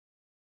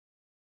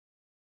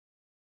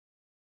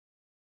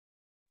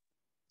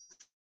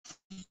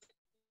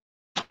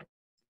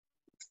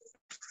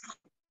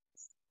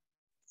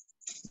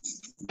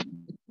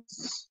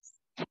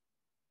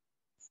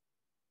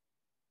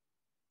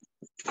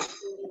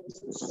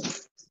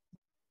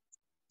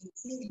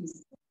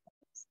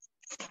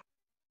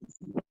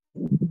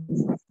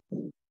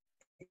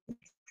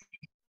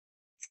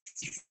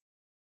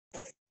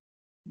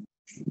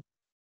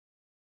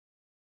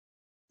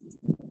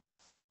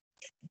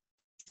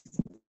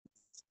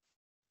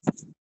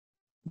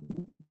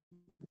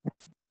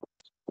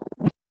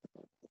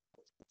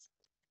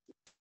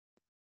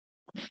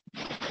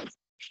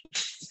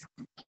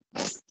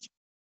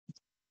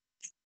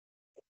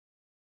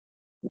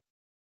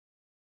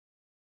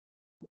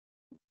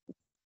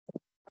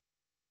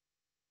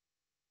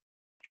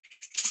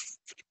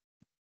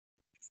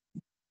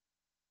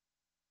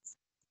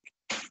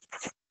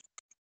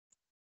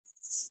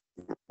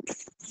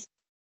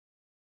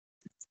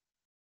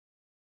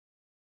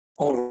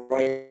All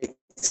right.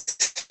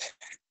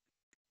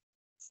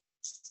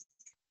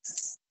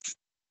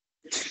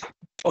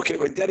 Okay,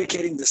 we're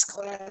dedicating this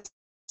class.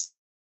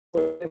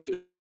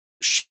 You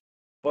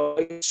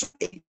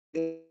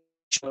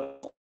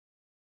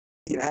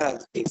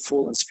have a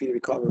full and speedy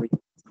recovery.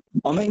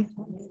 Amen.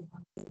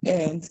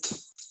 And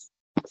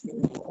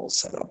we're all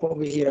set up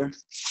over here.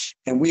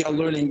 And we are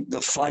learning the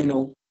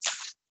final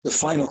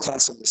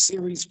class of the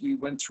series. We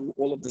went through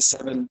all of the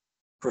 7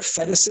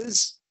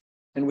 prophetesses,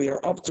 and we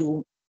are up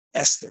to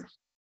Esther.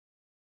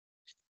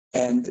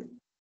 And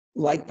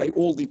like by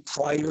all the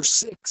prior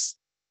 6,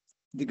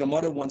 the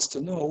Gemara wants to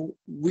know,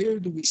 where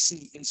do we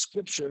see in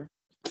Scripture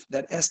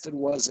that Esther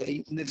was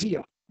a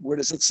Neviah? Where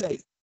does it say?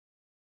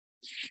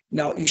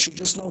 Now, you should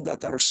just know that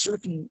there are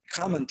certain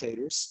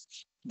commentators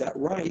that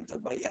write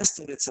that by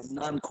Esther it's a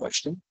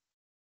non-question.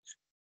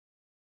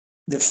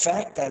 The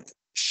fact that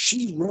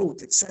she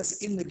wrote, it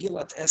says in the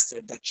Gillat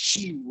Esther that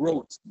she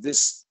wrote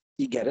this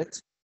Igeret,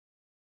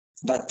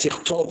 that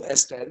Tichtov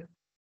Esther.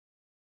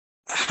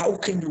 How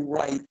can you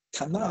write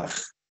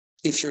Tanakh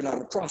if you're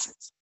not a prophet?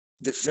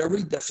 The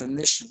very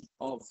definition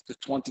of the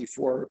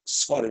 24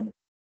 Sfarim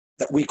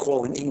that we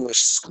call in English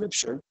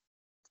scripture,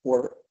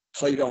 or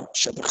Torah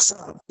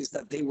Shebechsav, is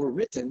that they were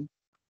written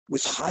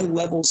with high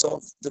levels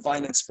of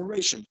divine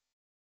inspiration.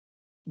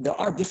 There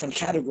are different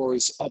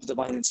categories of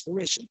divine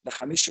inspiration. The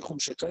Chamishichum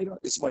Shetorah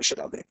is Moshe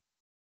Rabbeinu.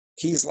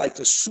 He's like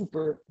the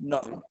super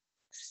Navi.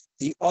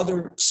 The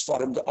other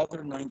Sfarim, the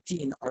other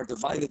 19, are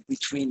divided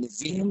between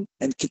Nevi'im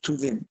and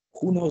Ketuvim.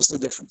 Who knows the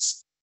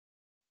difference?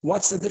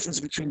 What's the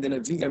difference between the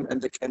Nevi'im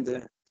and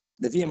the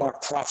Nevi'im are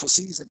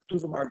prophecies and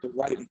Ketuvim are the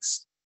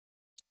writings?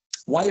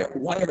 Why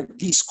are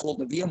these called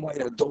Nevi'im? Why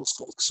are those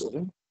called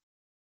Ksuvim?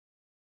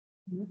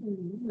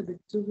 The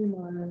Ketuvim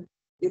are,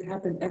 it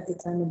happened at the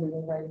time and they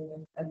were writing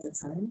it at the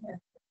time.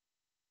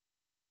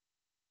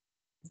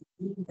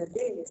 The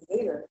day is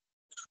later.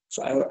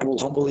 So I will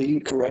humbly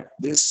correct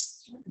this.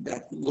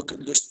 That look at,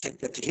 just take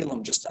the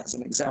Tehillim just as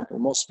an example.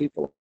 Most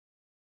people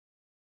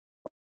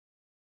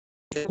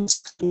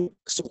Tehillim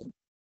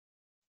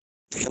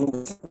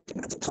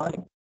at the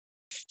time.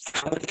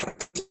 How many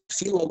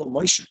feel all the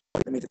Moshe?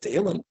 I mean, the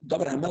Tehillim,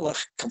 David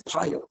HaMelech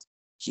compiled.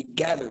 He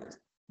gathered.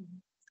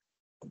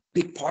 A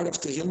big part of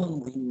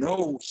Tehillim we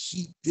know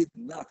he did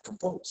not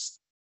compose.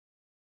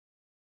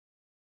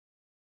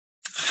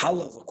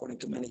 Hallel, according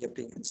to many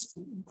opinions.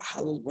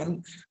 Hallel,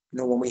 when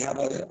we have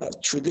a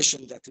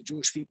tradition that the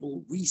Jewish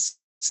people, we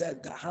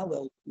said the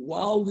Hallel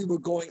while we were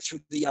going through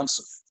the Yam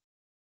Suf.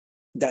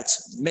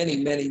 That's many,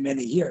 many,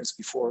 many years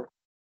before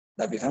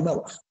David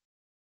HaMelech.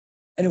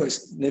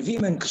 Anyways,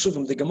 Nevi'im and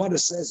Kesuvim, the Gemara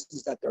says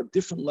is that there are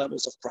different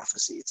levels of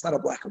prophecy. It's not a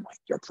black and white.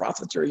 You're a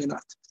prophet or you're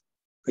not.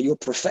 Are you a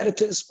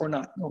prophetess or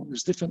not? No,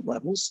 there's different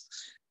levels.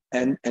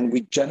 And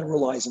we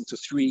generalize into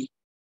three.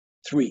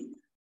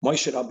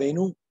 Moshe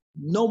Rabbeinu,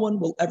 no one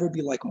will ever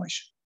be like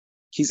Moshe.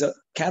 He's a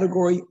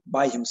category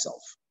by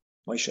himself.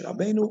 Moshe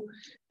Rabbeinu.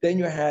 Then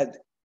you had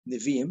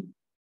Nevi'im.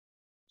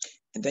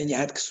 And then you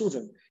had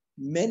Kesuvim.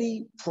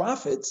 Many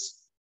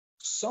prophets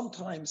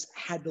sometimes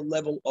had the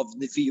level of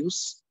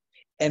Nevi'us.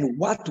 And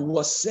what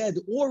was said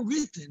or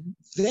written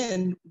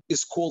then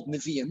is called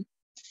Nevi'im.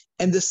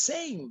 And the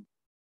same,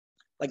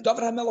 like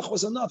David HaMelech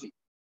was a Navi.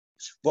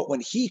 But when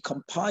he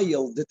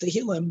compiled the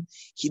Tehillim,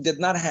 he did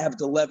not have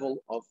the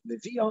level of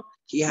Nevi'ah.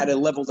 He had a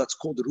level that's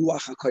called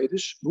Ruach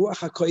HaKodesh. Ruach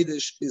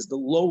HaKodesh is the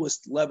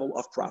lowest level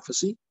of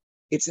prophecy.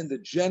 It's in the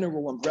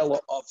general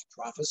umbrella of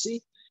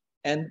prophecy.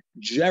 And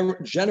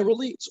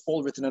generally, it's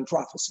all written in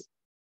prophecy.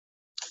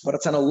 But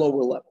it's on a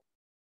lower level.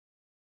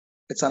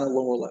 These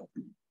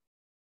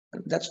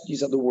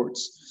are the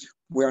words.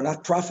 We are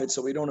not prophets,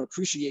 so we don't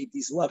appreciate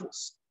these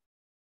levels.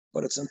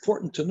 But it's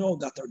important to know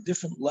that there are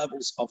different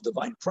levels of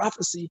divine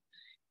prophecy,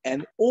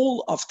 and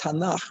all of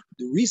Tanakh,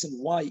 the reason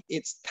why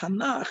it's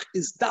Tanakh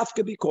is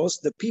dafka because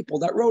the people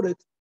that wrote it,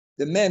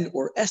 the men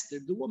or Esther,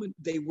 the woman,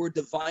 they were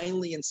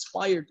divinely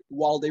inspired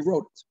while they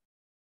wrote it.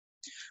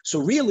 So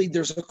really,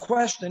 there's a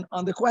question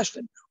on the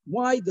question.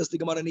 Why does the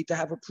Gemara need to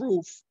have a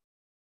proof?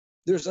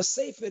 There's a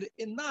sefer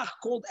in Nach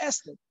called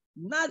Esther.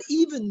 Not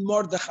even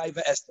Mordechai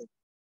Esther.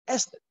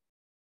 Esther.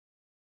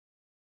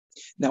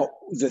 Now,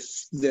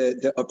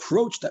 the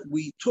approach that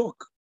we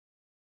took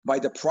by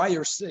the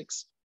prior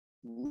 6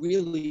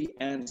 really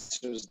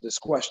answers this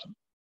question.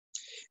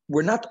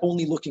 we're not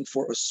only looking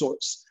for a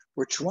source,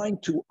 we're trying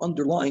to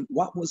underline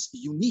what was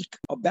unique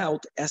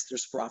about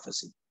Esther's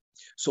prophecy.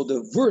 So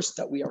the verse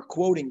that we are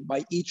quoting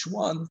by each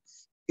one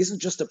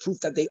isn't just a proof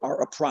that they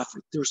are a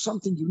prophet. There's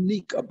something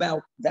unique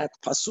about that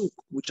pasuk,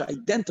 which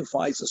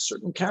identifies a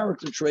certain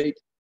character trait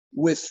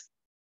with,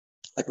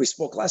 like we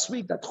spoke last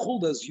week, that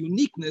Hulda's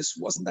uniqueness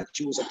wasn't that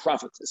she was a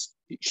prophetess.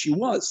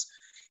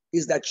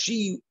 Is that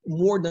she,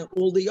 more than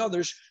all the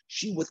others,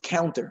 she would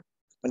counter.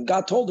 When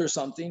God told her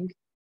something,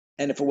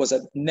 and if it was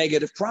a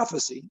negative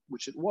prophecy,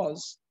 which it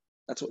was,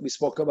 that's what we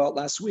spoke about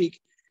last week,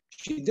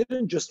 she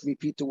didn't just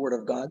repeat the word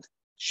of God.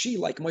 She,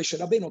 like Moshe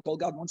Rabbeinu, told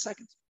God 1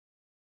 second,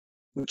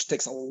 which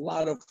takes a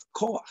lot of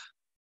koach,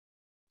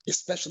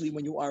 especially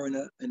when you are in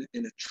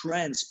a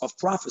trance of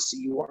prophecy.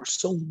 You are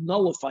so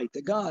nullified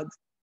to God.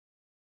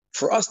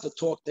 For us to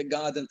talk to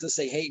God and to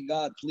say, hey,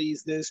 God,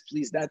 please this,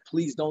 please that,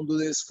 please don't do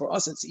this. For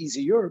us, it's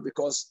easier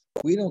because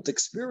we don't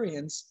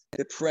experience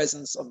the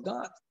presence of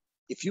God.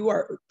 If you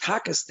are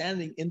taka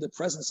standing in the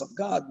presence of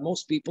God,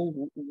 most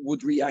people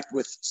would react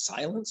with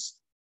silence,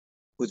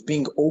 with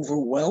being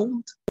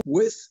overwhelmed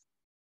with,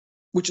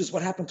 which is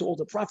what happened to all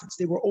the prophets.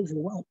 They were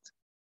overwhelmed.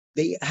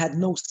 They had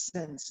no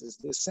senses.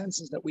 The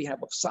senses that we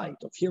have of sight,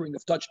 of hearing,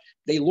 of touch,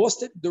 they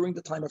lost it during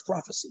the time of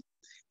prophecy.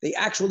 They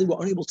actually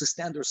were unable to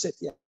stand or sit.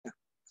 Yeah.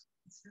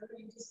 It's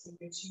very interesting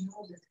that you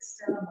know that the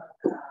Stella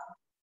Maka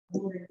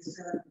more than the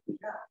Stella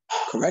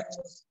Maka. Correct.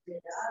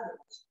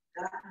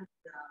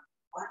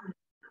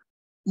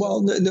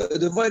 Well,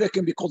 the Veda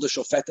can be called a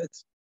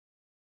shofetet.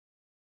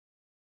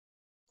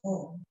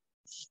 Oh.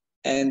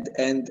 And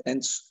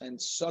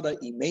Sada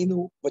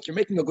Imenu, but you're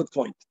making a good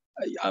point.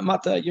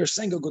 Amata, you're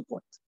saying a good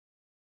point.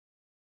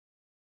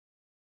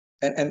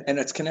 And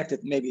it's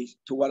connected maybe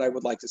to what I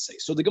would like to say.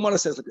 So the Gemara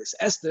says like this: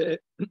 Esther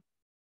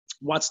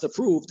wants to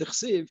prove the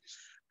chsiv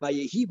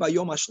vayehi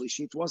bayom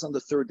hashlishi. It was on the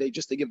third day.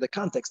 Just to give the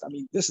context, I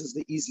mean, this is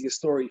the easiest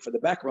story for the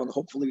background.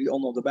 Hopefully, we all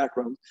know the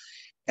background,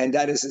 and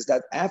that is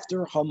that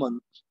after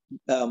Haman,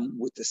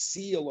 with the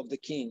seal of the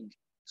king,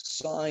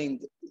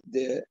 signed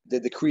the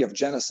decree of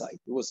genocide.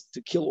 It was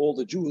to kill all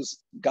the Jews,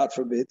 God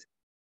forbid.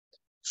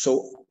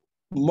 So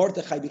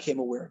Mordechai became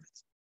aware of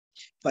it.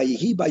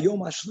 Vayehi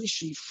bayom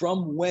hashlishi,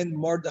 from when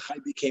Mordechai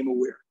became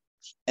aware.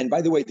 And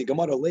by the way, the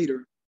Gemara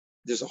later,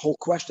 there's a whole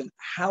question.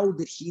 How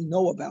did he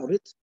know about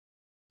it?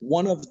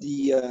 One of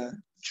the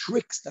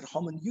tricks that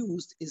Haman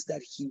used is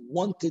that he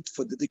wanted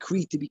for the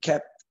decree to be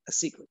kept a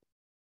secret,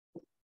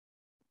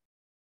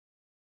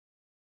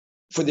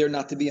 for there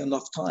not to be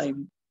enough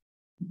time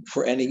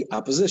for any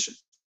opposition.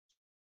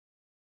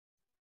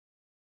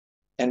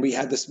 And we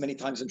had this many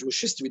times in Jewish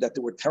history, that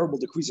there were terrible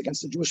decrees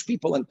against the Jewish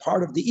people, and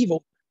part of the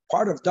evil,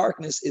 part of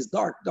darkness is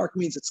dark. Dark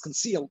means it's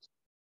concealed.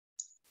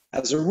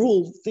 As a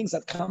rule, things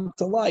that come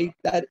to light,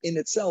 that in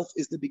itself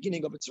is the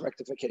beginning of its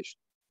rectification.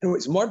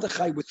 Anyways,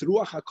 Mordechai with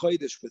Ruach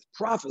HaKodesh, with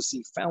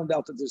prophecy, found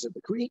out that there's a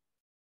decree,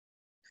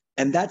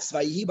 and that's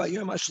Vayehi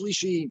Bayom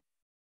HaShlishi,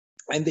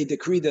 and they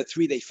decreed a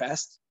 3-day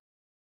fast.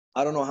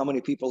 I don't know how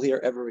many people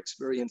here ever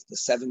experienced the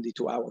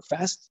 72-hour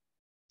fast.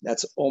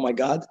 That's, oh my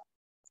God.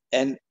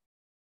 And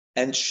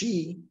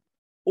she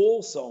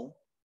also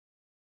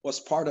was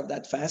part of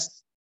that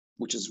fast,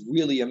 which is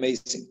really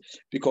amazing,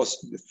 because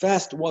the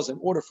fast was in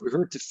order for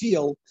her to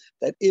feel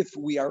that if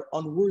we are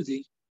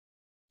unworthy,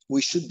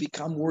 we should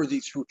become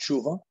worthy through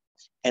tshuva.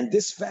 And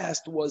this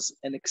fast was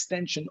an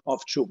extension of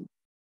tshuva,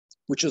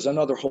 which is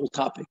another whole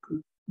topic.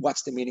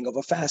 What's the meaning of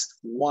a fast?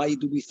 Why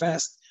do we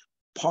fast?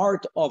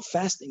 Part of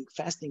fasting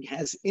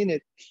has in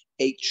it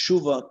a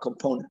tshuva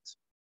component.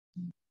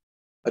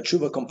 A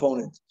tshuva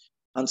component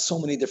on so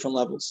many different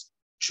levels.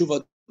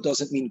 Tshuva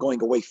doesn't mean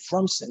going away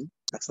from sin.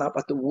 That's not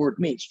what the word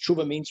means.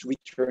 Tshuva means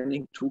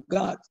returning to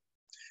God.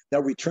 Now,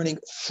 returning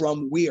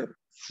from where?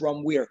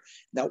 From where?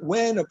 Now,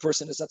 when a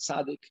person is a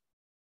tzaddik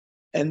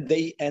and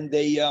they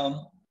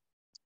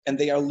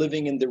are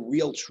living in the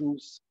real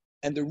truth,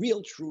 and the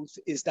real truth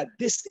is that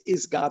this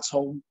is God's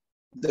home,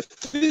 the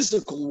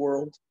physical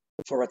world.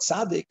 For a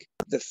tzaddik,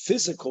 the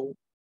physical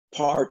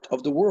part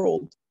of the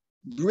world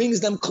brings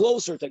them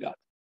closer to God.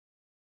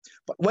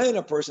 But when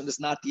a person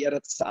is not yet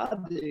a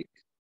tzaddik,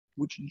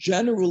 which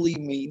generally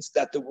means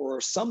that there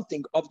were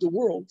something of the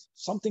world,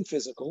 something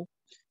physical,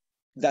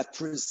 that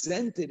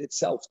presented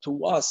itself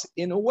to us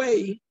in a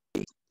way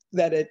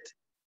that it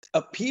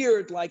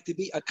appeared like to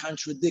be a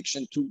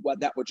contradiction to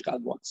that which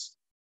God wants.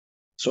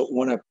 So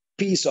when a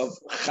piece of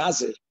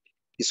chazer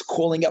is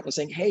calling up and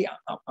saying, hey,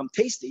 I'm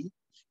tasty,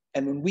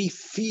 and when we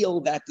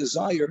feel that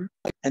desire,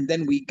 and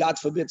then we, God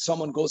forbid,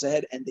 someone goes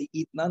ahead and they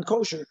eat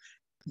non-kosher,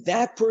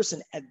 that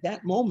person at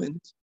that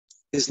moment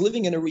is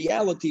living in a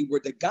reality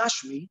where the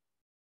Gashmi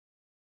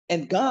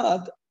and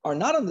God are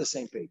not on the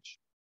same page.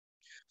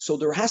 So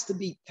there has to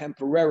be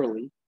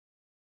temporarily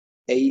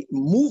a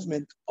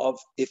movement of,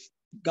 if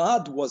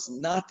God was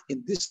not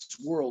in this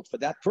world for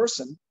that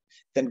person,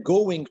 then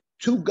going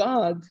to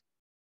God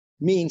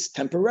means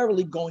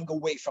temporarily going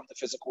away from the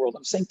physical world.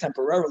 I'm saying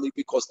temporarily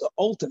because the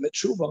ultimate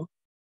tshuva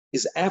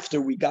is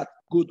after we got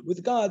good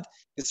with God,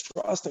 is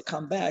for us to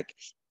come back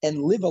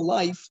and live a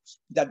life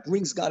that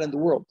brings God in the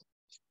world.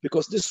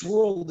 because this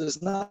world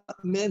is not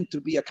meant to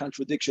be a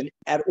contradiction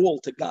at all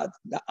to God.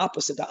 The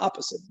opposite.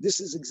 This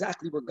is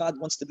exactly where God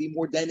wants to be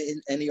more than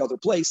in any other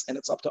place, and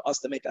it's up to us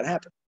to make that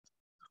happen.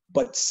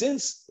 But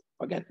since,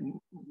 again,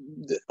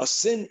 a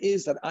sin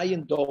is that I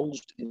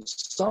indulged in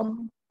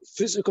some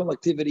physical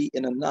activity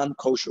in a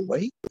non-kosher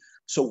way.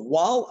 So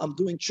while I'm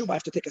doing tshuva, I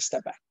have to take a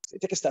step back,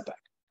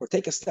 or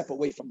take a step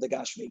away from the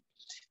Gashmi.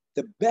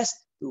 The best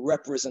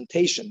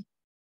representation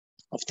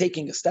of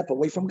taking a step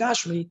away from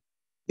Gashmi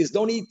is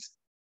don't eat,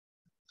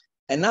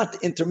 and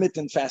not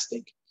intermittent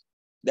fasting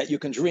that you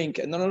can drink.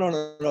 And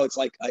no. It's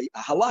like a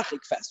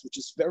halachic fast, which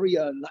is very,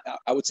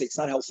 I would say it's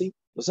not healthy.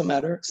 Doesn't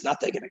matter. It's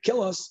not they're going to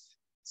kill us.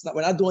 It's not.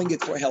 We're not doing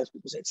it for health.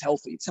 People say it's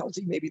healthy. It's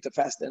healthy maybe to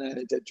fast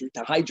and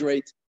to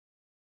hydrate.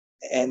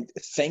 And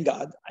thank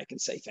God, I can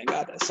say thank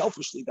God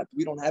selfishly that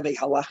we don't have a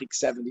halachic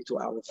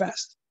 72-hour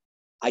fast.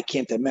 I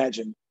can't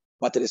imagine.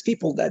 But there's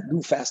people that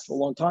do fast for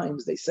long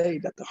times. They say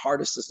that the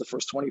hardest is the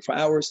first 24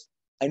 hours.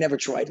 I never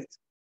tried it.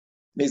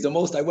 Because the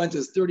most I went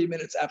is 30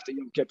 minutes after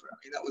Yom Kippur. I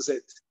mean, that was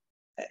it.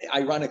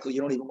 Ironically,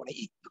 you don't even want to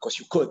eat because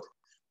you could.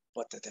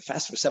 But to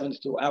fast for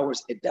 72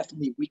 hours, it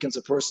definitely weakens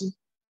a person.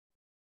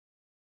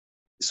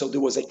 So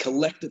there was a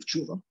collective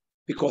tshuva,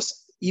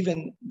 because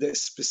even the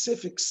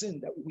specific sin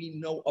that we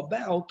know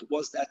about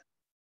was that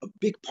a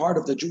big part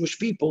of the Jewish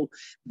people,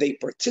 they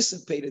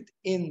participated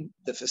in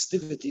the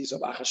festivities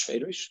of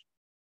Achashverosh.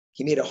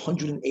 He made a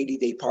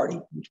 180-day party,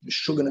 which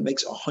Meshuggah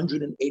makes a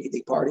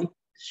 180-day party.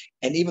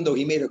 And even though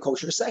he made a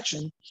kosher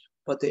section,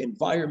 but the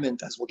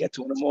environment, as we'll get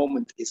to in a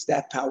moment, is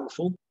that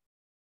powerful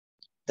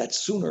that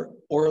sooner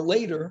or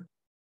later,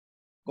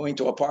 going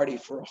to a party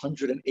for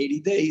 180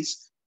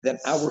 days, then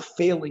our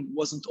failing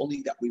wasn't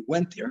only that we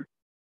went there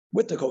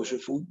with the kosher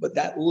food, but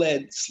that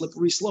led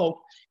slippery slope,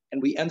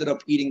 and we ended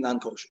up eating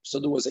non-kosher. So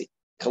there was a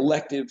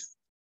collective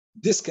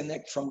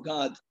disconnect from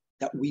God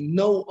that we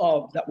know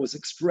of that was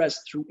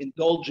expressed through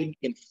indulging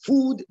in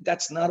food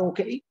that's not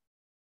okay.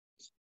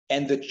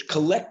 And the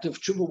collective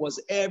tshuva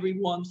was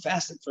everyone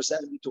fasted for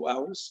 72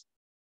 hours.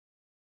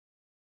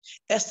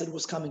 Esther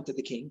was coming to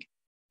the king.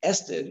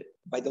 Esther,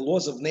 by the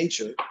laws of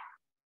nature,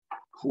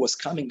 who was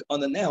coming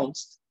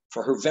unannounced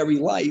for her very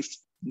life,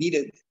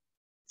 needed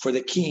for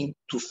the king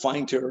to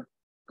find her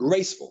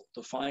graceful,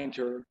 to find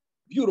her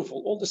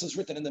beautiful. All this is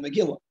written in the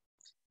Megillah.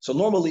 So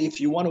normally,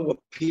 if you want to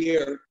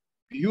appear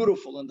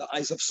beautiful in the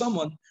eyes of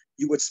someone,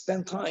 you would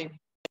spend time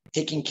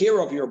taking care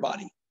of your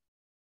body.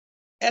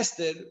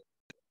 Esther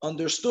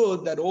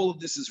understood that all of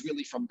this is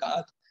really from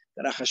God,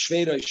 that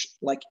Achashverosh,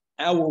 like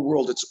our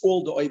world, it's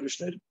all the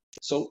Eibishter.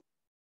 So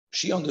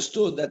she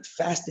understood that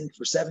fasting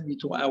for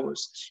 72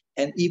 hours,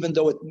 and even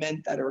though it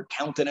meant that her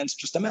countenance,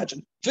 just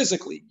imagine,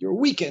 physically, you're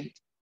weakened,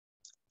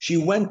 she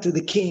went to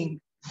the king.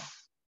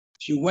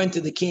 She went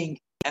to the king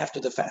after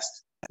the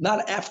fast,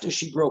 not after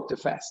she broke the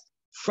fast,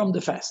 from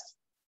the fast.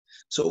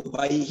 So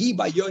by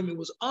Yom, it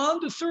was on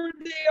the third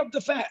day of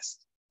the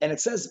fast. And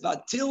it says,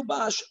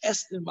 Vatilbash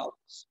Esther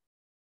Malchus.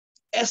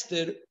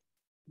 Esther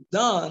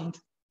donned,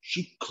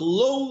 she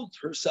clothed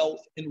herself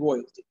in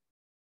royalty.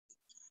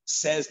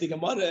 Says the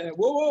Gemara,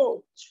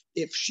 whoa,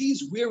 if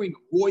she's wearing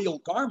royal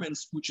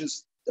garments, which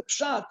is the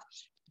pshat,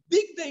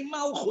 big day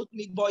malchut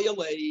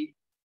mibayalei.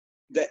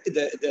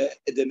 The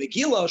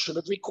Megillah should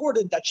have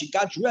recorded that she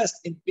got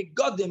dressed in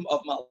bigadim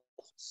of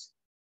malchus.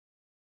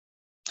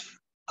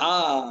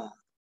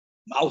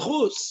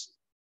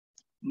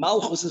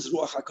 Malchus is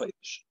Ruach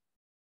HaKodesh.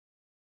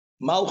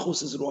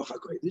 Malchus is Ruach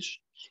HaKodesh,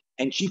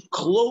 and she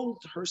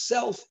clothed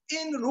herself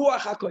in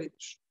Ruach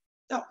HaKodesh.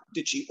 Now,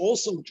 did she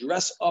also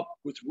dress up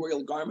with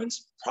royal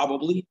garments?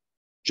 Probably.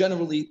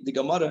 Generally, the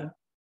Gemara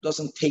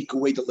doesn't take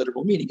away the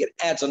literal meaning. It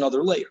adds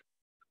another layer.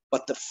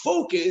 But the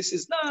focus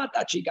is not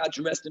that she got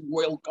dressed in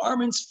royal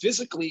garments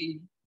physically.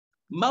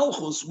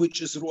 Malchus,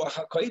 which is Ruach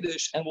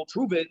HaKodesh, and we'll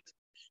prove it,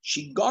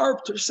 she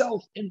garbed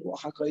herself in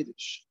Ruach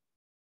HaKodesh.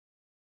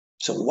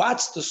 So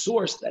what's the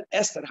source that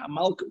Esther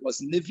HaMalka was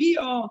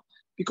Nevi'ah?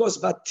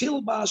 Because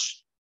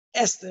Vatilbash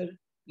Esther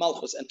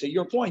Malchus. And to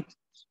your point,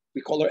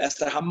 we call her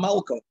Esther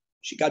HaMalka.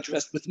 She got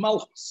dressed with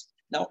Malchus.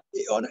 Now,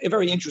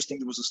 very interesting,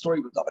 there was a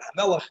story with David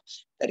HaMelech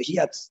that he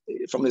had,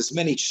 from his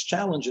many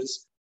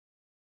challenges,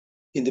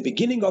 in the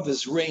beginning of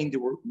his reign, there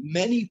were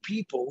many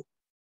people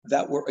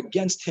that were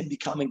against him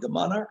becoming the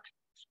monarch,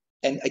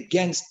 and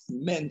against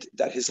meant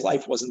that his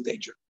life was in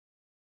danger.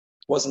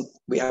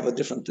 We have a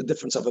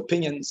difference of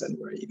opinions, and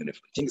where even if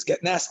things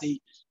get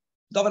nasty,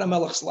 David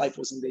HaMelech's life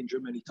was in danger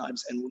many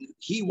times. And when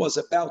he was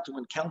about to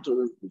encounter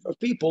a group of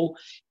people,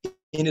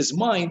 in his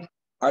mind,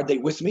 are they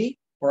with me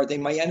or are they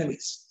my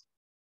enemies?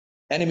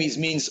 Enemies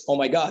means, oh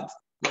my God,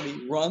 let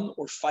me run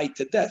or fight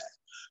to death.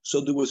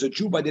 So there was a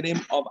Jew by the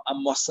name of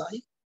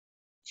Amasai,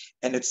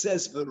 and it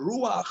says,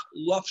 V'ruach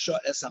lafsha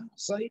es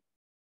Amasai,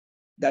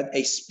 that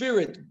a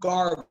spirit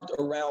garbed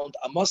around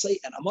Amasai,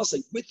 and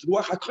Amasai with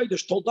Ruach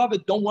HaKodesh told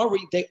David, don't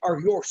worry, they are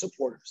your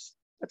supporters.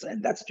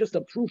 That's just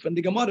a proof in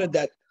the Gemara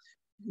that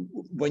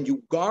when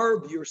you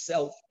garb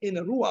yourself in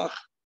a Ruach,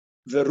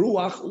 the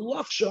Ruach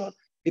lafsha,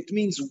 it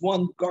means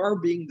one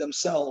garbing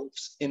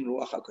themselves in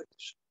Ruach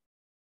HaKodesh.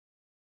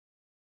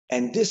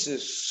 And this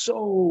is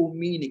so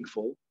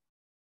meaningful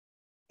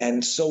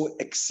and so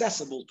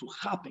accessible to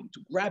hopping,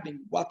 to grabbing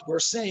what we're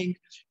saying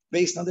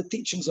based on the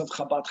teachings of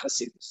Chabad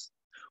Hasidus,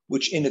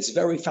 which in its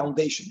very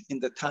foundation in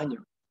the Tanya,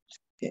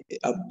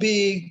 a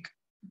big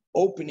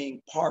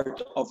opening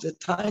part of the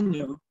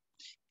Tanya,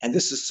 and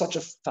this is such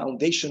a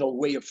foundational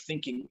way of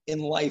thinking in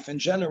life in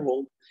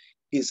general,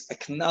 is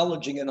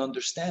acknowledging and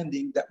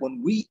understanding that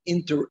when we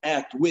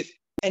interact with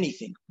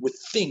anything, with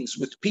things,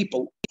 with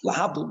people,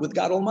 with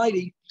God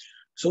Almighty,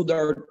 so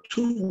there are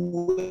two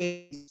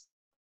ways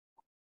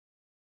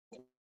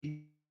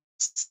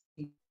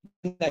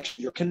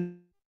connection.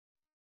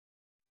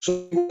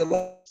 So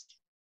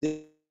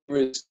there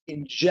is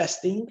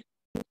ingesting,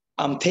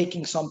 I'm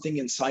taking something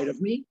inside of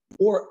me,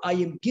 or I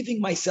am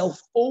giving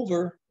myself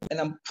over and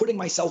I'm putting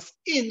myself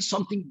in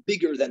something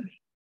bigger than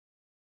me.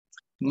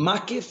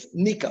 Makif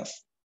Nikaf,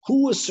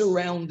 who is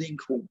surrounding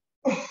whom?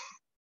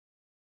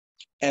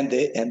 And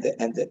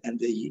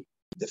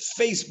the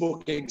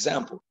Facebook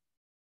example,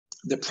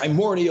 the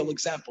primordial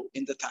example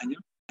in the Tanya,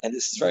 and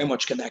this is very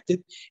much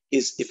connected,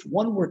 is if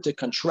one were to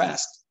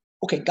contrast,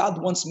 okay,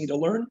 God wants me to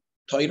learn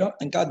Torah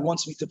and God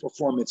wants me to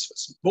perform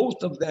mitzvahs.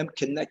 Both of them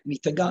connect me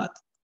to God.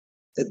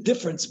 The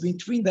difference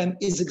between them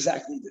is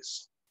exactly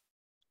this.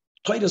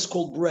 Torah is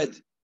called bread.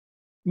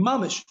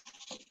 Mamish,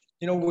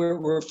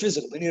 we're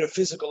physical. We need a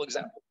physical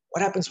example.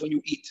 What happens when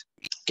you eat?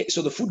 Okay,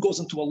 so the food goes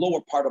into a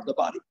lower part of the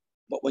body.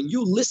 But when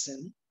you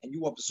listen and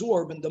you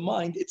absorb in the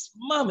mind, it's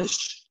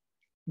mamish.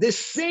 The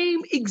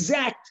same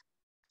exact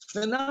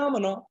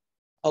phenomena,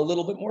 a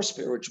little bit more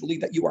spiritually,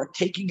 that you are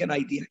taking an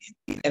idea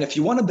in. And if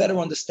you want to better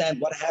understand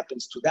what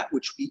happens to that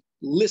which we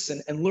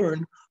listen and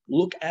learn,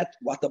 look at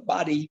what the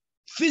body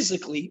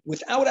physically,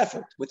 without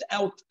effort,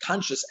 without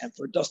conscious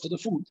effort, does to the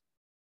food.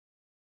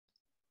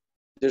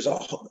 There's a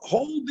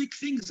whole big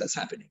thing that's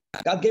happening.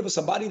 God gave us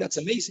a body that's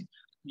amazing.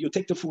 You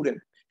take the food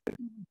in.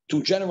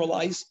 To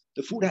generalize,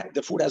 the food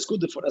has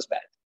good, the food has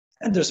bad.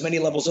 And there's many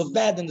levels of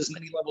bad and there's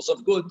many levels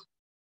of good.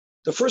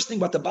 The first thing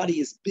what the body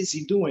is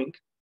busy doing,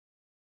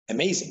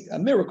 amazing, a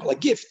miracle, a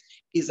gift,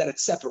 is that it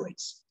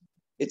separates.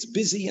 It's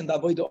busy in the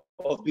avodah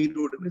of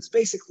birurim. It's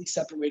basically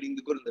separating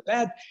the good and the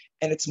bad.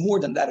 And it's more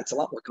than that. It's a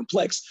lot more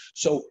complex.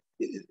 So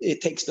it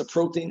takes the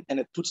protein and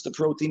it puts the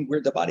protein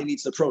where the body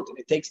needs the protein.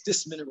 It takes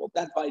this mineral,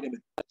 that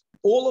vitamin.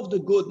 All of the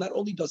good, not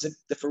only does it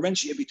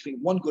differentiate between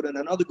one good and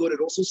another good,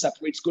 it also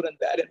separates good and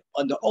bad. And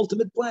on the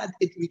ultimate plan,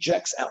 it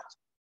rejects out.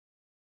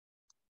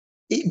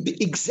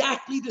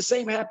 Exactly the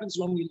same happens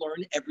when we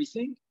learn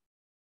everything,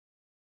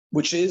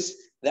 which is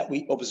that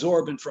we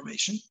absorb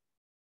information.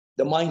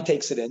 The mind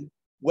takes it in.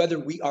 Whether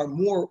we are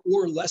more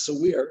or less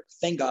aware,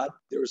 thank God,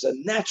 there is a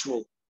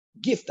natural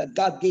gift that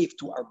God gave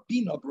to our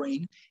Bina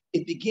brain.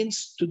 It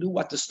begins to do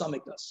what the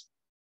stomach does.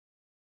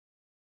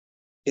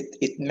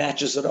 It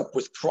matches it up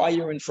with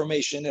prior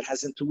information. It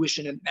has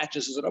intuition and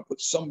matches it up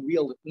with some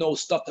real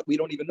stuff that we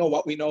don't even know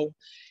what we know.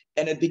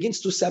 And it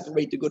begins to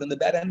separate the good and the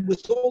bad, and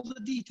with all the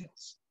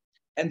details.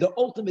 And the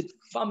ultimate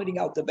vomiting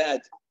out the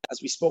bad,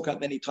 as we spoke out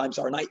many times,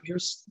 are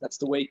nightmares. That's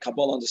the way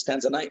Kabbalah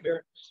understands a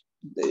nightmare.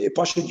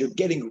 You're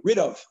getting rid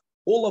of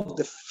all of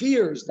the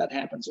fears that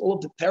happens, all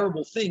of the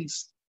terrible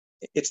things.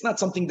 It's not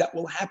something that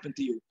will happen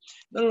to you.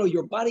 No,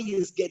 your body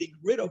is getting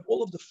rid of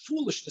all of the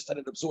foolishness that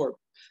it absorbed.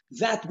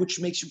 That which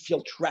makes you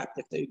feel trapped.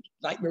 If the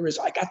nightmare is,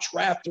 I got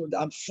trapped, or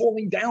I'm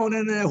falling down,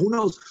 and who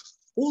knows.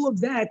 All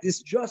of that is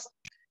just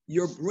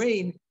your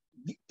brain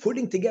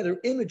putting together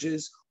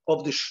images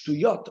of the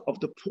shtuyot, of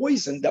the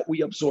poison that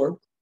we absorb,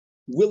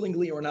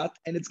 willingly or not,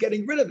 and it's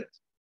getting rid of it.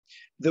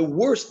 The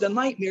worse the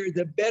nightmare,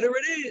 the better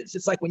it is.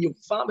 It's like when you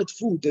vomit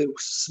food, the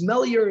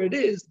smellier it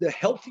is, the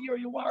healthier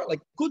you are. Like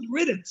good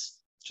riddance,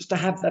 just to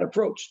have that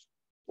approach.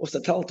 Was to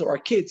tell to our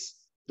kids,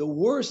 the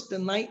worse the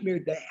nightmare,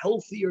 the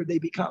healthier they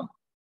become.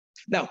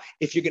 Now,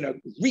 if you're going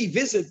to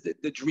revisit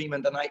the dream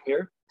and the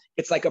nightmare,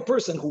 it's like a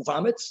person who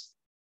vomits,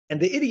 and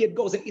the idiot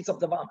goes and eats up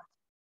the vomit.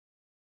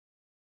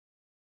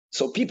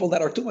 So people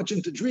that are too much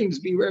into dreams,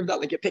 be aware of that,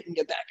 like you're taking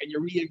it back and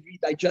you're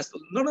redigesting.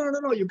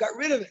 No, you got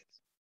rid of it.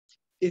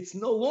 It's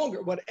no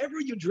longer, whatever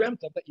you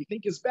dreamt of that you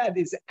think is bad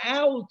is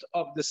out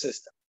of the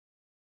system.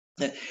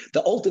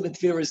 The ultimate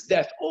fear is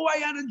death. Oh, I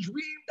had a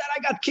dream that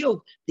I got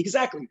killed.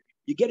 Exactly.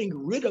 You're getting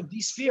rid of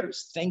these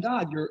fears. Thank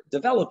God you're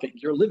developing.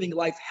 You're living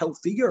life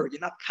healthier.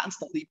 You're not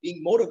constantly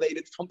being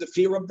motivated from the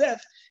fear of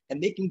death and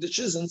making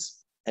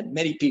decisions. And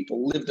many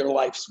people live their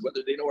lives,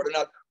 whether they know it or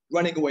not,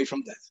 running away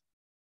from death.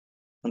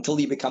 Until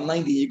you become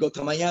 90, you go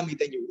to Miami,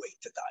 then you wait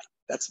to die.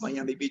 That's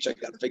Miami Beach. I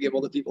got to forgive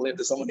all the people here.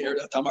 There's someone here,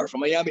 Tamar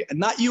from Miami, and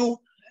not you,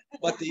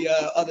 but the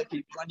other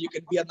people. And you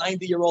can be a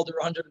 90-year-old or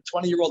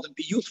 120-year-old and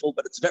be youthful,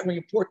 but it's very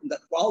important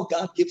that while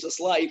God gives us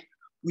life,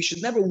 we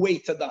should never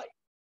wait to die.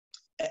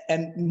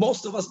 And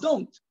most of us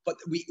don't, but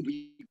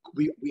we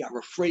are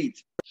afraid.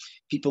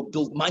 People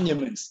build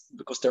monuments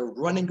because they're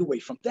running away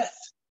from death.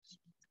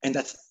 And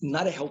that's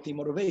not a healthy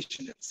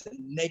motivation. It's a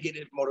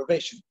negative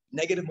motivation.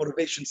 Negative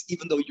motivations,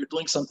 even though you're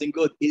doing something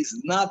good, is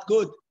not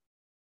good.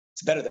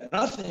 It's better than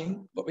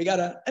nothing, but we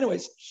gotta,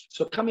 anyways.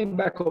 So coming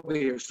back over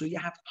here, so you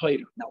have Torah.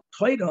 Now,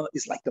 Torah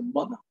is like the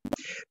manna,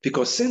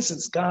 because since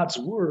it's God's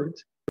word,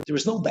 there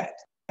is no bad.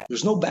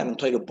 There's no bad in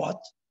Torah,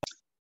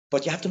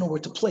 but you have to know where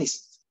to place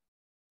it.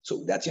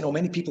 So that's,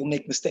 many people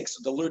make mistakes.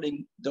 So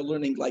they're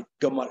learning like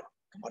Gemara.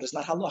 Gemara is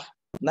not halach.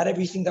 Not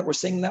everything that we're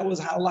saying now is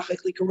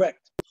halachically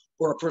correct.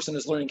 Or a person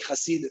is learning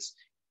Hasidus.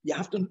 You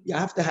have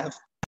to have.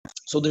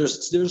 So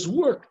there's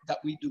work that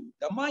we do.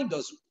 The mind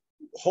does.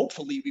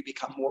 Hopefully, we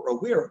become more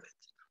aware of it.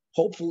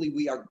 Hopefully,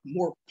 we are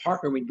more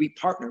partnering. We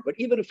partner. But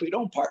even if we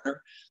don't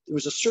partner, there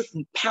is a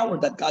certain power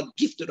that God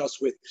gifted us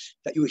with,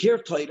 that you hear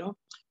Torah,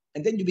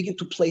 and then you begin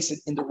to place it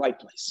in the right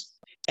place.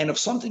 And if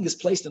something is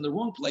placed in the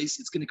wrong place,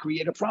 it's going to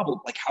create a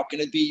problem. Like, how can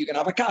it be? You can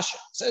have a kasha.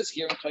 It says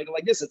here in Torah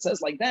like this. It says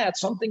like that.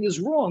 Something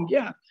is wrong.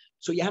 Yeah.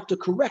 So you have to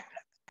correct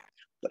that.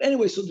 But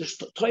anyway, so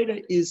the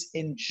Torah is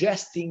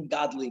ingesting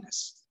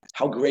godliness.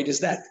 How great is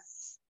that?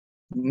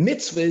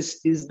 Mitzvahs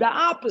is the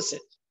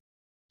opposite.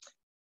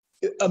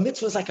 A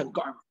mitzvah is like a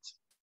garment.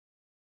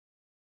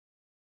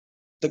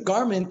 The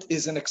garment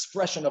is an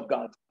expression of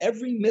God.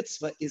 Every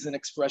mitzvah is an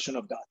expression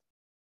of God.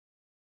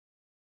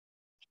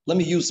 Let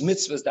me use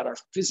mitzvahs that are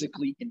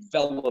physically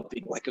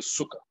enveloping, like a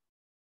sukkah.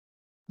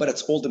 But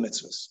it's all the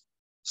mitzvahs.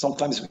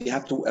 Sometimes we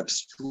have to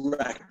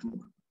abstract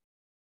more.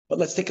 But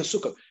let's take a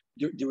sukkah.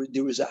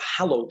 There is a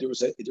hallow,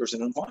 there's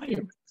an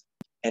environment.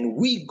 And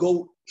we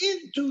go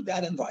into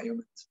that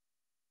environment.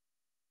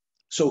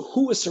 So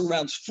who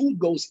surrounds food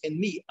goes in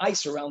me, I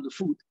surround the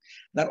food.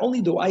 Not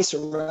only do I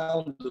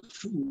surround the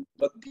food,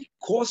 but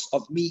because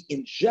of me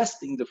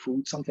ingesting the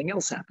food, something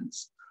else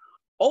happens.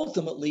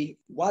 Ultimately,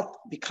 what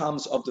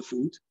becomes of the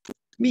food?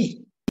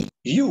 Me,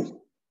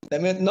 you. I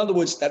mean, in other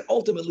words, that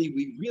ultimately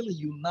we really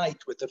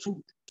unite with the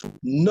food.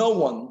 No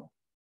one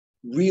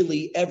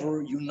really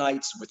ever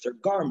unites with their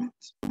garment.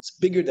 It's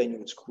bigger than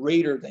you, it's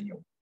greater than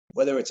you.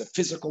 Whether it's a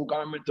physical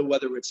garment or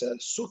whether it's a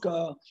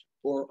sukkah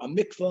or a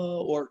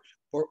mikvah or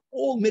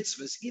all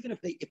mitzvahs, even if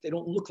they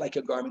don't look like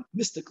a garment,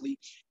 mystically,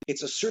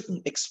 it's a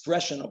certain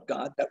expression of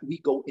God that we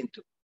go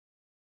into.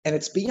 And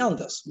it's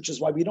beyond us, which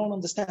is why we don't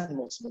understand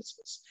most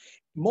mitzvahs.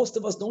 Most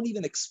of us don't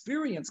even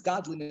experience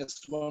godliness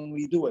when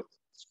we do it.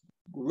 It's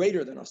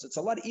greater than us. It's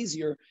a lot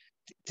easier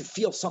to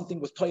feel something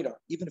with Torah.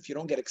 Even if you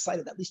don't get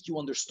excited, at least you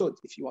understood.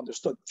 If you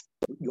understood,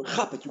 you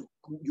have it, you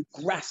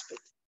grasp it,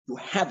 you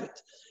have it.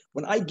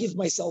 When I give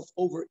myself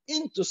over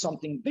into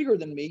something bigger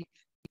than me,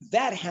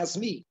 that has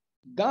me.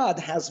 God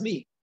has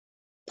me.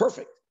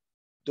 Perfect.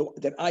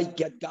 Did I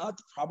get God?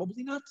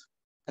 Probably not.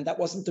 And that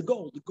wasn't the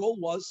goal. The goal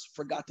was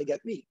for God to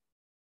get me.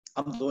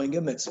 I'm doing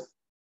a mitzvah.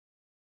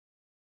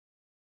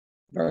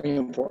 Very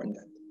important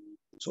then.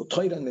 So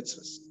Torah and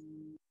mitzvahs.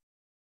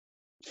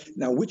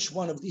 Now, which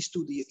one of these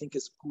two do you think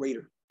is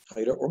greater,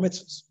 Torah or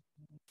mitzvahs?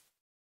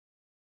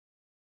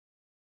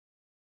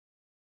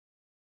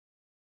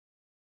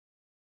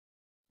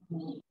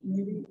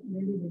 Maybe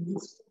the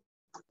mitzvah.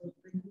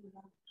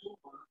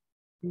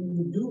 When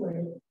you do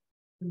it,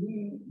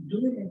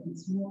 doing it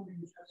is more than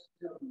just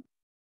doing.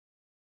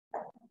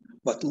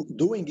 But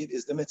doing it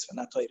is the mitzvah,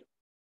 not Torah.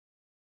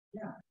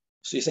 Yeah.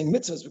 So you're saying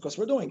mitzvahs because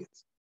we're doing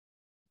it.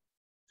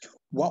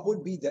 What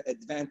would be the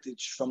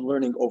advantage from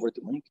learning over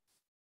doing?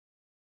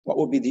 What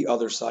would be the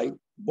other side?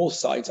 Both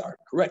sides are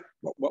correct.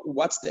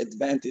 What's the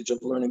advantage of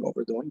learning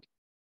over doing?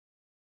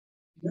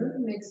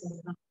 Learning makes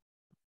us happy.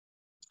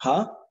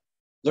 Huh?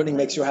 Learning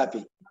makes you happy.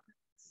 It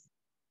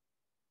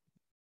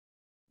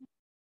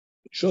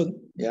should,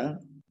 yeah.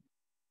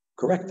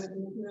 Correct.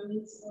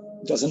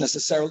 Doesn't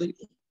necessarily.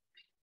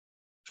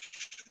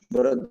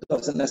 But it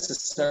doesn't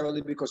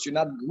necessarily because you're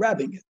not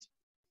grabbing it.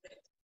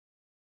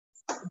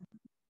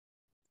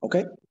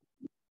 Okay?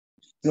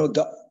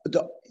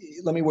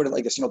 Let me word it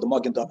like this, the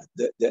Magen David,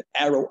 the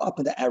arrow up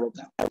and the arrow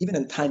down. Even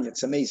in Tanya,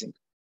 it's amazing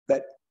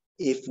that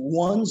if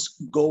one's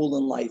goal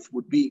in life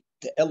would be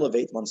to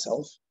elevate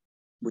oneself,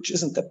 which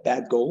isn't a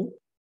bad goal,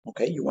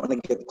 okay, you want to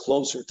get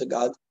closer to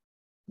God,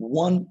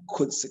 one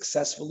could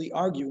successfully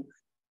argue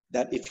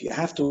that if you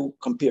have to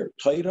compare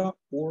Torah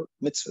or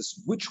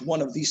mitzvahs, which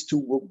one of these two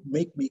will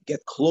make me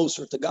get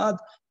closer to God?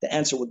 The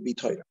answer would be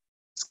Torah.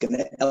 It's going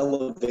to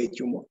elevate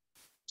you more.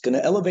 It's going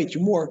to elevate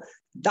you more,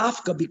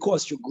 dafka,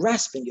 because you're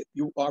grasping it.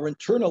 You are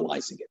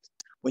internalizing it.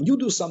 When you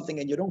do something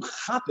and you don't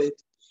hop it,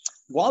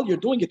 while you're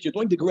doing it, you're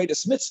doing the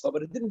greatest mitzvah,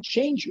 but it didn't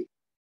change you.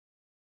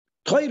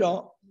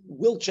 Torah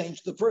will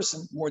change the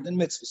person more than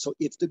mitzvah. So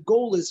if the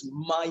goal is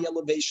my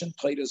elevation,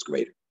 Torah is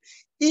greater.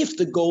 If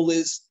the goal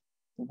is,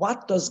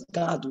 what does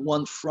God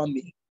want from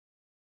me?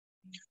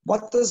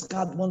 What does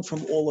God want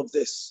from all of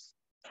this?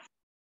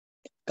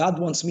 God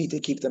wants me to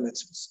keep the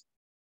mitzvahs.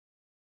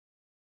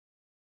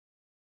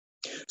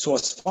 So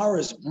as far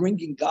as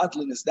bringing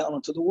godliness down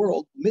into the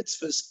world,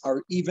 mitzvahs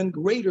are even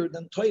greater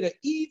than Torah,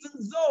 even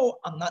though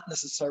I'm not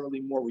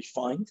necessarily more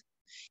refined,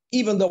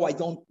 even though I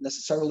don't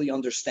necessarily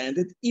understand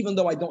it, even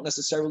though I don't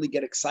necessarily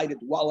get excited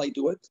while I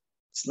do it.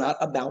 It's not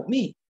about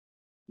me.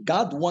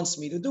 God wants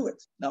me to do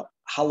it. Now,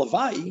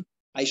 halavai,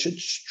 I should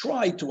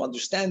try to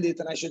understand it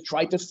and I should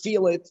try to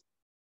feel it.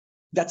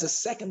 That's a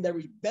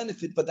secondary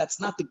benefit, but that's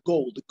not the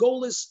goal. The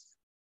goal is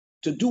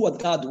to do what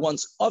God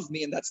wants of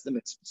me, and that's the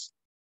mitzvahs.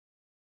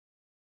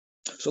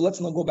 So let's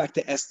now go back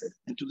to Esther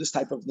and to this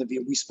type of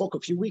Nevi'ah. We spoke a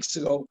few weeks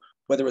ago,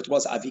 whether it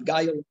was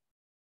Avigail,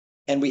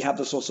 and we have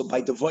this also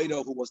by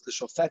Devoida, who was the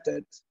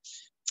Shofetet,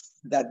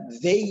 that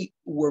they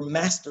were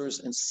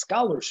masters in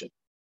scholarship.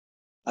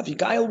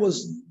 Avigail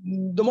was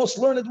the most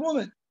learned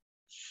woman.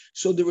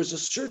 So there was a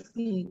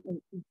certain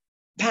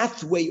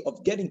pathway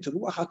of getting to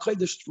Ruach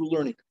HaKodesh through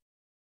learning.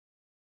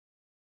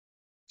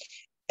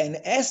 And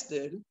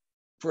Esther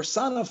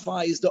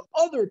personifies the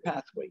other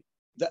pathway,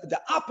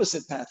 the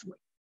opposite pathway.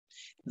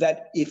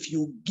 That if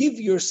you give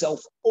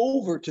yourself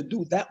over to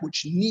do that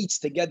which needs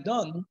to get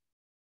done,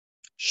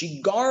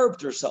 she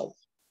garbed herself.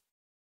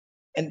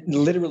 And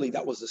literally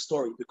that was the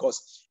story,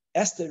 because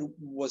Esther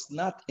was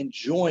not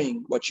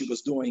enjoying what she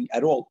was doing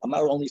at all. I'm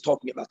not only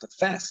talking about the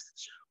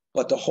fast,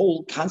 but the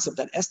whole concept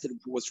that Esther,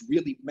 who was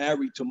really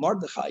married to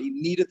Mordechai,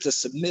 needed to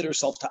submit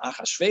herself to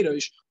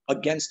Achashverosh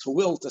against her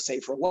will to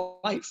save her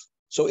life.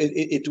 So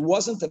it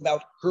wasn't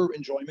about her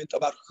enjoyment,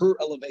 about her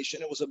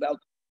elevation. It was about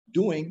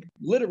doing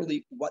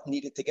literally what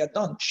needed to get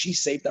done. She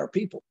saved our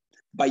people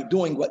by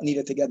doing what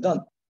needed to get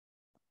done.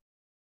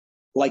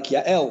 Like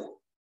Yael,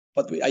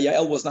 but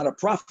Yael was not a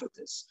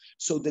prophetess.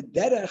 So the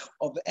derech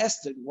of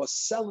Esther was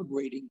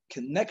celebrating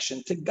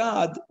connection to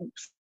God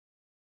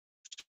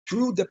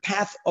through the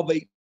path of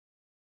a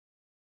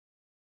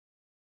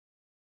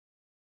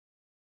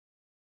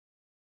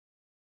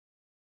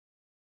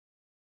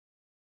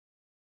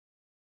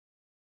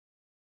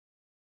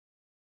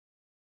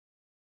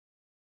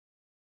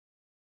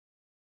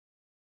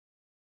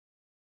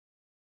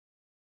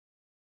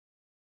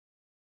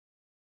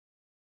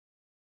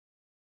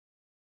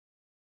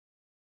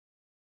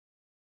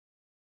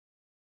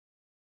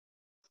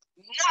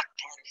not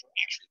part of her.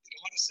 Actually, the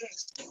Gemara says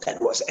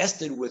that was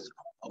Esther with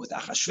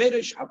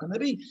Achashverosh. How can it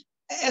be?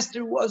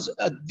 Esther was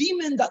a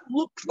demon that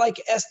looked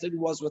like Esther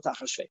was with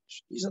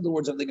Achashverosh. These are the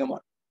words of the Gemara.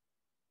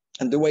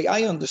 And the way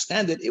I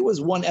understand it, it was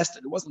one Esther.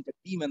 It wasn't a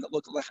demon that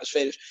looked like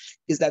Achashverosh.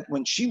 Is that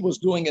when she was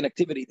doing an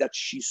activity that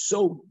she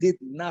so did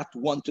not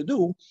want to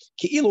do,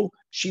 Ki'ilu,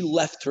 she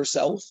left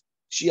herself.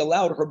 She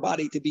allowed her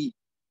body to be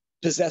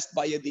possessed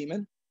by a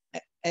demon.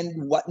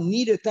 And what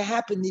needed to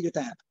happen,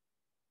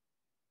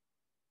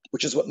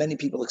 which is what many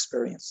people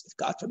experience. If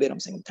God forbid, I'm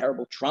saying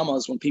terrible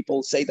traumas when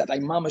people say that I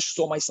mamash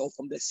saw myself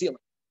from the ceiling.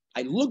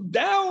 I look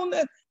down,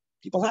 and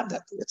people have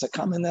that. It's a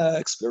common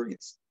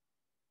experience.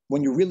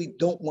 When you really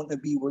don't want to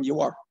be where you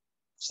are.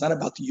 It's not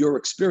about your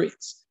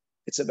experience.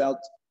 It's about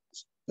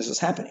this is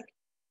happening.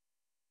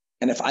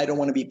 And if I don't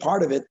want to be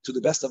part of it, to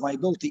the best of my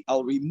ability,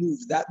 I'll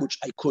remove that which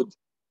I could.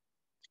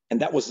 And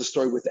that was the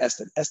story with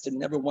Esther. Esther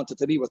never wanted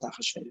to be with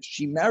Achashverosh.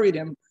 She married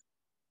him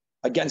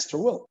against her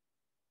will.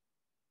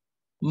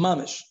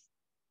 Mamish.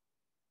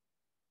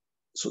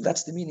 So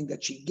that's the meaning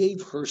that she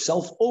gave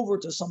herself over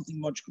to something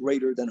much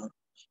greater than her.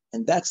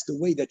 And that's the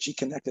way that she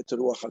connected to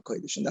Ruach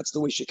HaKodesh. And that's the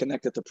way she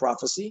connected to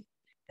prophecy.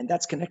 And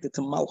that's connected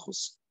to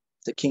Malchus,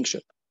 to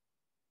kingship,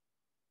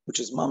 which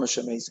is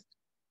mamash amazing.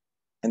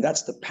 And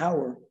that's the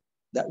power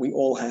that we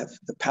all have,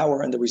 the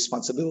power and the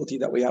responsibility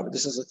that we have.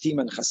 This is a theme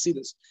in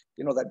Hasidus,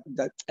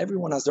 that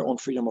everyone has their own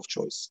freedom of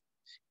choice.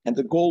 And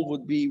the goal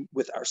would be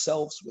with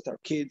ourselves, with our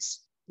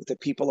kids, with the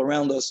people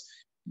around us,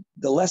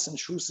 the less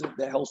intrusive,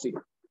 the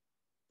healthier.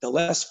 The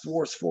less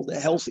forceful, the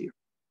healthier.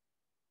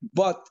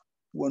 But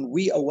when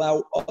we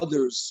allow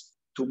others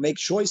to make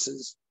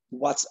choices,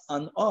 what's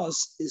on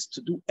us is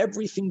to do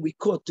everything we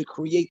could to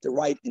create the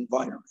right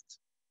environment.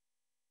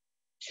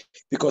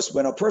 Because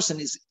when a person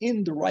is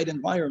in the right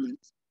environment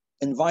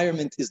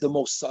is the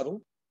most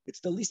subtle, it's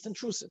the least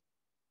intrusive.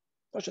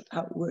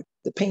 The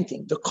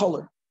painting, the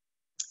color.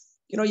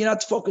 You're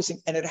not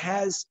focusing, and it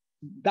has,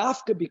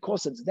 dafka,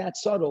 because it's that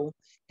subtle,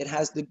 it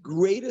has the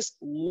greatest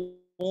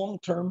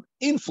long-term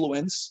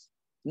influence,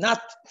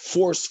 not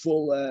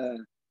forceful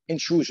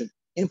intrusion,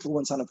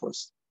 influence on a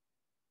person.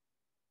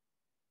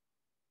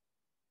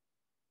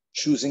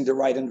 Choosing the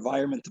right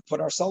environment to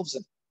put ourselves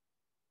in.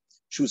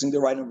 Choosing the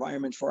right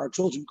environment for our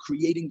children,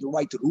 creating the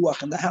right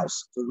ruach in the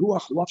house. The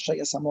ruach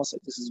lafshay esamosai.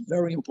 This is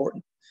very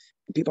important.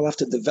 And people have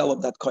to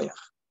develop that koyach.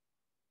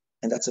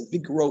 And that's a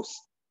big growth.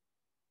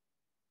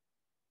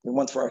 We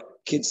want for our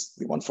kids,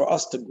 we want for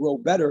us to grow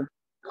better,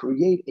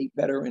 create a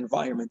better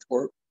environment,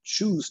 or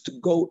choose to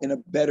go in a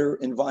better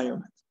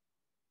environment.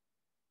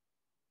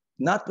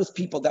 Not with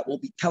people that will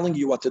be telling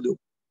you what to do.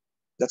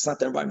 That's not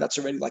the environment. That's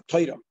already like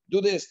Torah.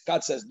 Do this.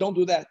 God says, don't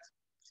do that.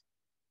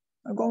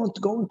 I'm going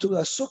to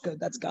a sukkah.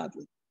 That's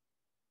godly.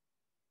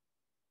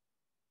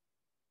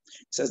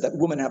 It says that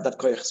women have that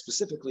koyach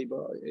specifically,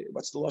 but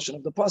what's the lashon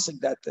of the pasuk?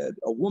 That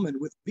a woman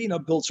with bina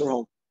builds her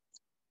home.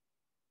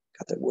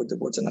 Got that word. The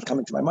words are not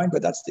coming to my mind,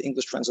 but that's the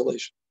English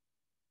translation.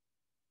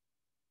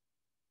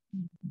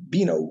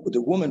 Bina,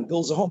 the woman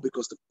builds a home,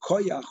 because the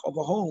koyach of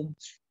a home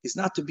is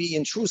not to be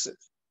intrusive.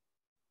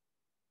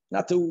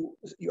 Not to,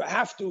 you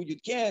have to, you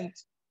can't.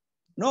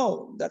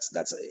 No,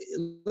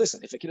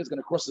 listen, if a kid is going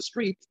to cross the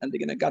street and they're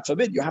going to, God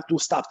forbid, you have to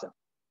stop them.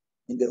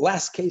 In the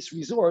last case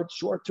resort,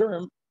 short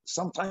term,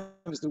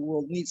 sometimes the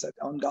world needs that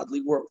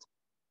ungodly world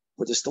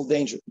where there's still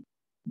danger.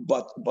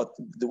 But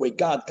the way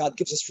God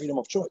gives us freedom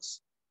of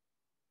choice.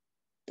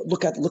 But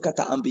look at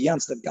the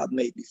ambiance that God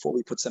made before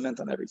we put cement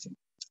on everything.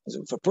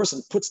 So if a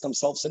person puts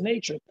themselves in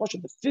nature,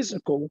 the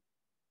physical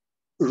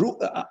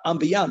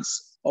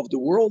ambiance of the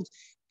world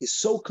is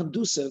so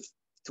conducive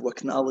to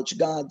acknowledge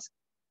God,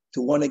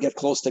 to want to get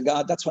close to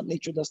God. That's what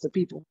nature does to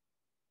people.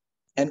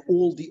 And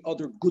all the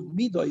other good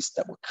midos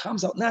that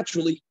comes out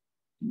naturally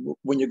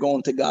when you're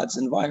going to God's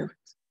environment.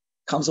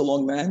 Comes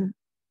along man,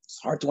 it's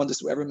hard to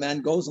understand wherever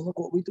man goes, and look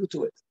what we do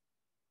to it.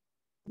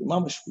 We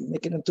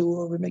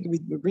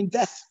bring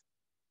death,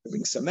 we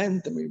bring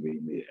cement, and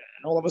and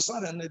all of a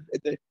sudden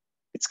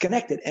it's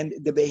connected. And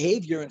the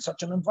behavior in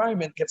such an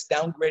environment gets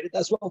downgraded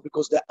as well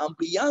because the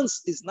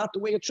ambiance is not the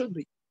way it should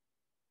be.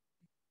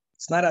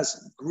 It's not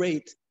as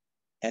great.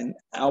 And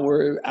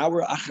our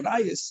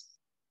achrayus,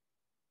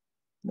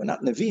 we're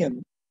not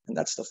Nevi'im, and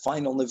that's the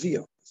final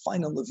Nevi'ah. The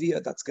final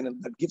Nevi'ah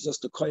that gives us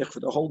the koyach for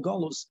the whole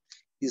galus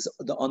is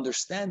the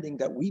understanding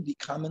that we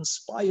become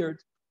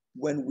inspired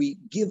when we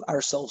give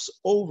ourselves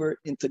over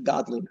into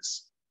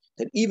godliness.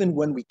 That even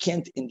when we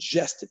can't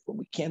ingest it, when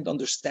we can't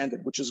understand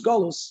it, which is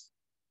galus,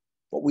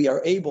 but we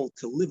are able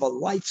to live a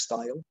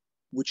lifestyle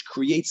which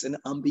creates an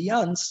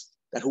ambiance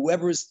that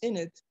whoever is in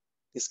it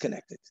is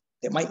connected.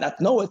 They might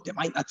not know it, they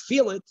might not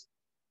feel it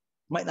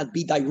might not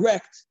be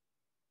direct,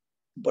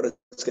 but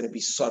it's going to be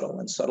subtle,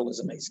 and subtle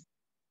is amazing.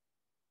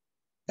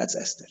 That's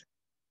Esther.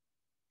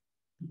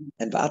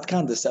 And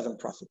Va'atkan, the 7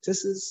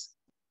 prophetesses,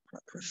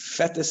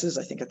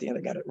 I think at the end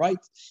I got it right.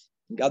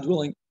 And God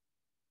willing,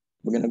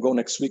 we're going to go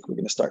next week. We're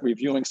going to start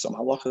reviewing some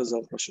halachas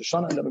of Rosh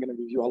Hashanah, and then we're going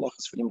to review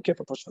halachas for Yom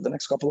Kippur. For the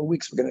next couple of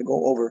weeks, we're going to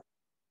go over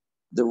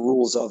the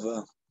rules of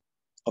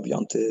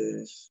Yom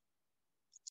Tov.